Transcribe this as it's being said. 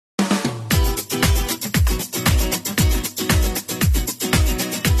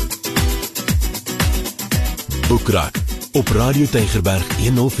Boekrak op Radio Tygerberg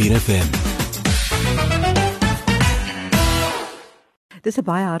 104 FM. Dis 'n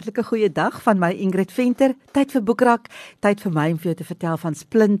baie hartlike goeie dag van my Ingrid Venter. Tyd vir Boekrak, tyd vir my om vir jou te vertel van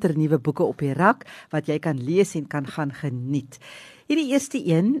splinter nuwe boeke op die rak wat jy kan lees en kan gaan geniet. Hierdie eerste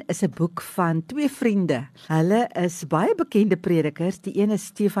een is 'n boek van twee vriende. Hulle is baie bekende predikers. Die een is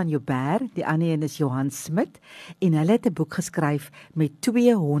Stefan Joubert, die ander een is Johan Smit en hulle het 'n boek geskryf met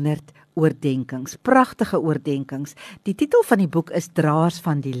 200 oordenkings, pragtige oordenkings. Die titel van die boek is Draers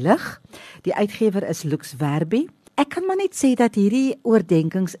van die Lig. Die uitgewer is Lux Verbi. Ek kan maar net sê dat hierdie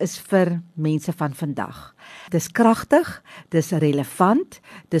oordenkings is vir mense van vandag. Dis kragtig, dis relevant,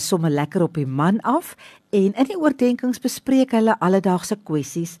 dis sommer lekker op die man af en in die oordenkings bespreek hulle alledaagse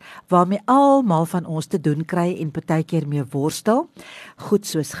kwessies waarmee almal van ons te doen kry en partykeer mee worstel. Goed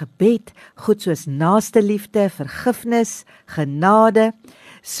soos gebed, goed soos naaste liefde, vergifnis, genade.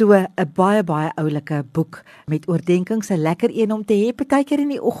 So 'n baie oulike boek met oordenkings, 'n lekker een om te hê. Partykeer in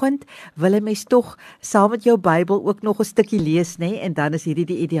die oggend wil 'n mens tog saam met jou Bybel ook nog 'n stukkie lees, nê? En dan is hierdie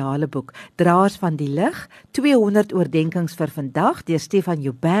die ideale boek. Draers van die Lig, 200 oordenkings vir vandag deur Stefan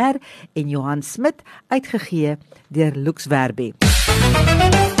Joubert en Johan Smit, uitgegee deur Lux Verbi.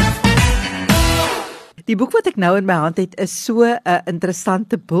 Die boek wat ek nou in my hand het is so 'n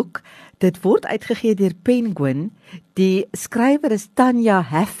interessante boek. Dit word uitgegee deur Penguin. Die skrywer is Tanya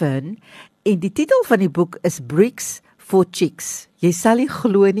Haffern en die titel van die boek is Bricks for Chicks. Jy sal nie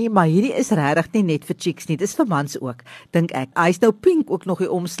glo nie, maar hierdie is regtig nie net vir chicks nie, dis vir mans ook, dink ek. Hy's nou pink ook nog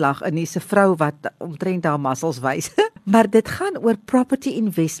die omslag en hy's 'n vrou wat omtrent haar muscles wys. Maar dit gaan oor property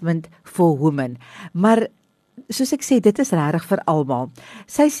investment for women. Maar soos ek sê, dit is regtig vir almal.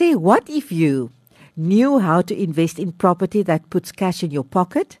 Sy sê, what if you knew how to invest in property that puts cash in your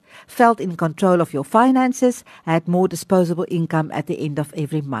pocket, felt in control of your finances, had more disposable income at the end of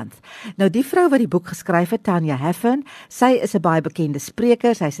every month. Nou die vrou wat die boek geskryf het, Tanya Haffern, sy is 'n baie bekende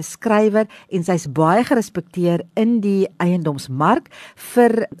spreker, sy's 'n skrywer en sy's baie gerespekteer in die eiendomsmark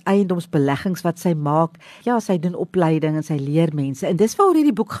vir eiendomsbeleggings wat sy maak. Ja, sy doen opleiding en sy leer mense en dis waaroor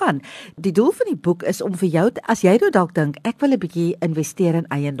hierdie boek gaan. Die doel van die boek is om vir jou, as jy nou dalk dink, ek wil 'n bietjie investeer in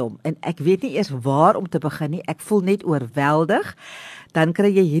eiendom en ek weet nie eers waar om te begin nie, ek voel net oorweldig, dan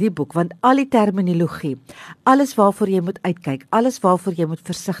kry jy hierdie boek, want al die terminologie, alles waarvoor jy moet uitkyk, alles waarvoor jy moet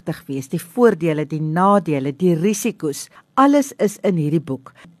versigtig wees, die voordele, die nadele, die risiko's, alles is in hierdie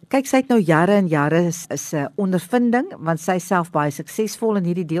boek. Kyk, sy het nou jare en jare is 'n ondervinding, want sy self baie suksesvol in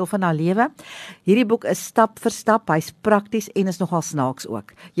hierdie deel van haar lewe. Hierdie boek is stap vir stap, hy's prakties en is nogal snaaks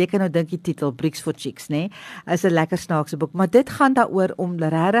ook. Jy kan nou dink die titel, Bricks for Chicks, nê? Is 'n lekker snaakse boek, maar dit gaan daaroor om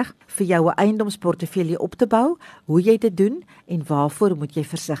regtig vir jou 'n eiendomsportefeulje op te bou, hoe jy dit doen en waarvoor moet jy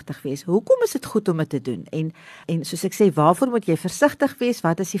versigtig wees. Hoekom is dit goed om dit te doen? En soos ek sê, waarvoor moet jy versigtig wees?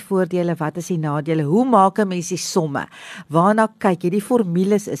 Wat is die voordele? Wat is die nadele? Hoe maak 'n mens die somme? Waarna kyk jy? Die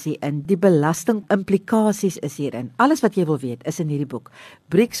formules is hierin, die belasting implikasies is hierin. Alles wat jy wil weet is in hierdie boek.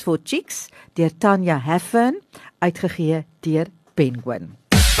 Bricks for Chicks deur Tanya Haffern, uitgegee deur Penguin.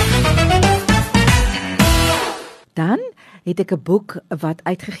 Dan het ek 'n boek wat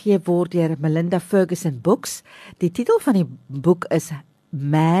uitgegee word deur Melinda Ferguson Books. Die titel van die boek is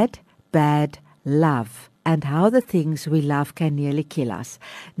Mad Bad Love and How the Things We Love Can Nearly Kill Us.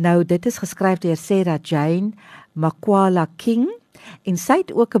 Nou, dit is geskryf deur Sarah Jane Makwala King. En sy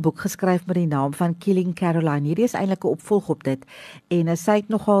het ook 'n boek geskryf met die naam van Killing Caroline. Hierdie is eintlik 'n opvolg op dit. En sy het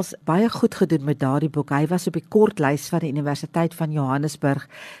nogals baie goed gedoen met daardie boek. Hy was op die kortlys van die Universiteit van Johannesburg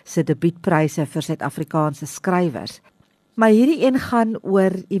se debietpryse vir Suid-Afrikaanse skrywers. Maar hierdie een gaan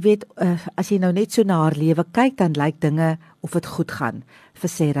oor, jy weet, as jy nou net so na haar lewe kyk, dan lyk dinge of dit goed gaan vir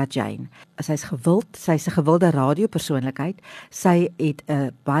Sarah Jane. Sy's gewild, sy's 'n gewilde radiopersoonlikheid. Sy het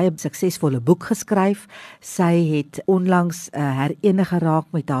 'n baie suksesvolle boek geskryf. Sy het onlangs herenig geraak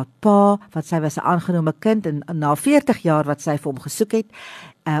met haar pa, want sy was 'n aangenome kind en na 40 jaar wat sy vir hom gesoek het,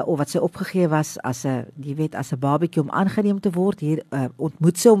 of wat sy opgegee was as 'n, jy weet, as 'n babatjie om aangeneem te word, hier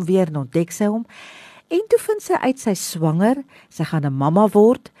ontmoet sy hom weer en ontdek sy hom. En toe vind sy uit sy swanger, sy gaan 'n mamma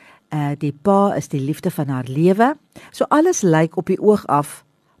word, die pa is die liefde van haar lewe. So alles lyk op die oog af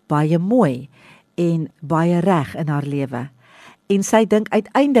baie mooi en baie reg in haar lewe. En sy dink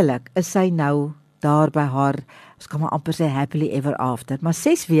uiteindelik is sy nou daar by haar, ons kan maar amper sê happily ever after. Maar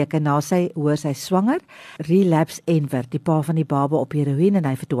 6 weke na sy hoor sy swanger, relapse Enver, die pa van die baba op heroïne en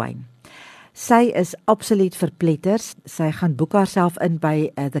hy verdwyn. Sy is absoluut verpletters. Sy gaan boek haarself in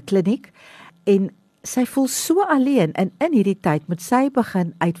by the clinic en sy voel so alleen en in hierdie tyd moet sy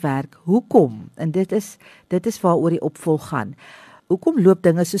begin uitwerk hoekom, en dit is waaroor die opvolg gaan. Hoekom loop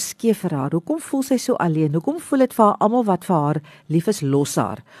dinge so skeef vir haar? Hoekom voel sy so alleen? Hoekom voel dit vir haar almal wat vir haar lief is los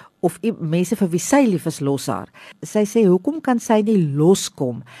haar? Of mense vir wie sy lief is los haar? Sy sê, hoekom kan sy nie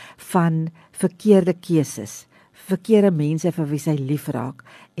loskom van verkeerde keuses, verkeerde mense vir wie sy lief raak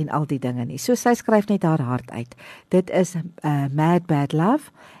en al die dinge nie? So sy skryf net haar hart uit. Dit is Mad Bad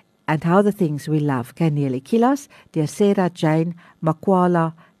Love and How the Things We Love Can Nearly Kill Us deur Sarah Jane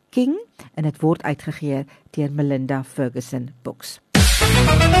Makwala King en dit word uitgegee deur Melinda Ferguson Books.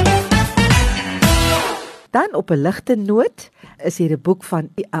 Dan op 'n ligte noot is hier 'n boek van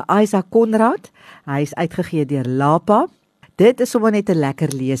Isaac Conrad. Hy is uitgegee deur Lapa. Dit is sommer net 'n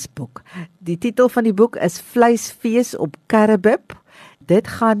lekker leesboek. Die titel van die boek is Vleisfees op Karibib. Dit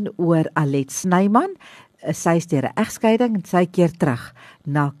gaan oor Alet Snyman. Sy is deur 'n egskeiding en sy keer terug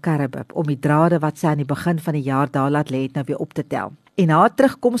na Karibib om die drade wat sy aan die begin van die jaar daar laat lê het nou weer op te tel. En haar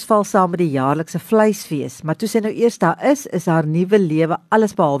terugkoms val saam met die jaarlikse vleisfees, maar toe sy nou eers daar is haar nuwe lewe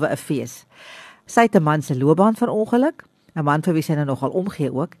alles behalwe 'n fees. Sy het 'n man se loopbaan verongeluk, 'n man vir wie sy nou nogal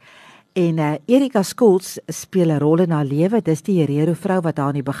omgee ook. En Erika Schultz speel 'n rol in haar lewe. Dis die Herero vrou wat haar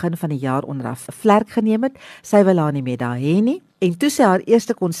aan die begin van die jaar onder haar vlerk geneem het. Sy wil haar nie meer daar hê nie. En toe sy haar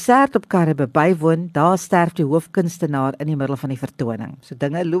eerste konsert op Karibib bywoon, daar sterf die hoofkunstenaar in die middel van die vertoning. So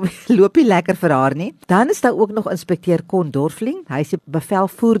dinge loop nie lekker vir haar nie. Dan is daar ook nog inspekteur Kon Dorfling. Hy is die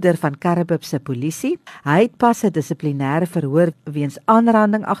bevelvoerder van Karibib se polisie. Hy het pas 'n dissiplinêre verhoor weens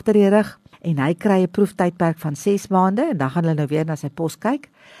aanranding agter die rug en hy kry 'n proeftydperk van 6 maande en dan gaan hulle nou weer na sy pos kyk.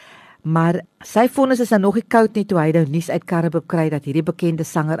 Maar sy vonnis is nog nie koud nie toe hy nou nuus uit Karibib kry dat hierdie bekende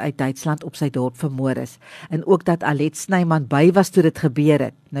sanger uit Duitsland op sy dorp vermoor is. En ook dat Alet Snyman by was toe dit gebeur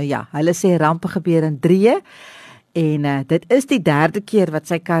het. Nou ja, hulle sê rampe gebeur in drieë. En dit is die 3de keer wat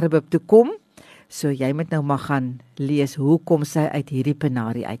sy Karibib toe kom. So jy moet nou maar gaan lees hoe kom sy uit hierdie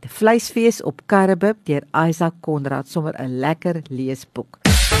penarie uit. Vleisfees op Karibib deur Isaac Conrad, sommer 'n lekker leesboek.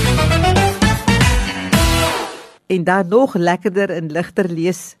 En dan nog lekkerder en ligter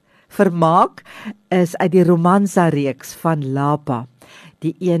lees vermaak is uit die romansa reeks van Lapa.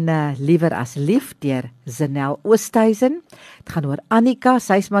 Die ene Liewer as lief deur Zanel Oosthuizen. Dit gaan oor Annika,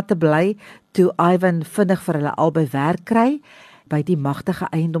 sy's maar te bly toe Ivan vinnig vir hulle albei werk kry by die magtige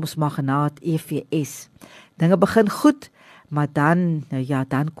eiendomsmagnaat EVS. Dinge begin goed, maar dan, nou ja,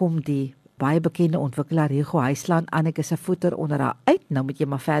 dan kom die baie bekende ontwikkelaar Hugo Huislaan Annika se voeter onder haar uit. Nou moet jy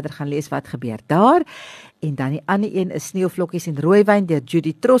maar verder gaan lees wat gebeur daar. En dan die ander een is Sneeuvlokkies en Rooiwyn deur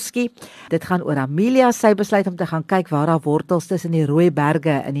Judy Trotsky. Dit gaan oor Amelia. Sy besluit om te gaan kyk waar haar wortels tussen die rooi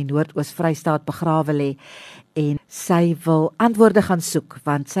berge in die Noord-Oos-Vrystaat begrawe lê. En sy wil antwoorde gaan soek,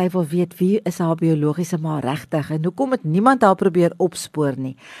 want sy wil weet wie is haar biologiese ma regtig en hoekom het niemand haar probeer opspoor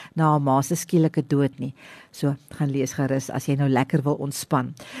nie na haar ma se skielike dood nie. So, gaan lees gerus as jy nou lekker wil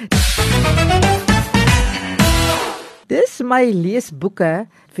ontspan. Dis my leesboeke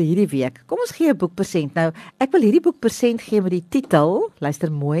vir hierdie week. Kom ons gee 'n boekpersent. Nou, ek wil hierdie boekpersent gee met die titel,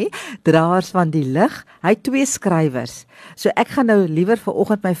 luister mooi, Draers van die lig. Hy het 2 skrywers. So ek gaan nou liewer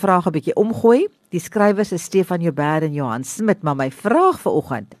vanoggend my vraag 'n bietjie omgooi. Die skrywers is Stefan Joubert en Johan Smit, maar my vraag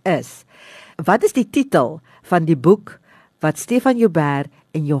vanoggend is: wat is die titel van die boek wat Stefan Joubert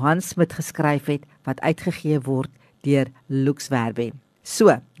en Johan Smit geskryf het wat uitgegee word deur Lux Verbe?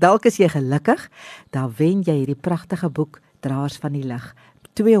 So, dalk is jy gelukkig, dan wen jy hierdie pragtige boek Draers van die lig.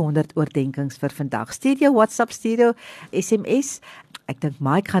 200 oordenkings vir vandag. Stuur jou WhatsApp, stuur jou SMS. Ek dink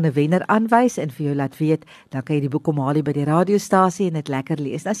Mike gaan 'n wenner aanwys en vir jou laat weet, dan kan jy die boek kom haal by die radiostasie en dit lekker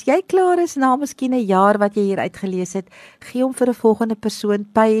lees. As jy klaar is na miskien 'n jaar wat jy hier uitgelees het, gee hom vir 'n volgende persoon,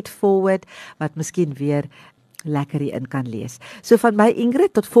 pay it forward, wat miskien weer lekker hierin kan lees. So van my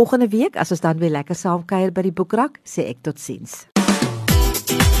Ingrid, tot volgende week, as ons dan weer lekker saam kuier by die Boekrak, sê ek totsiens.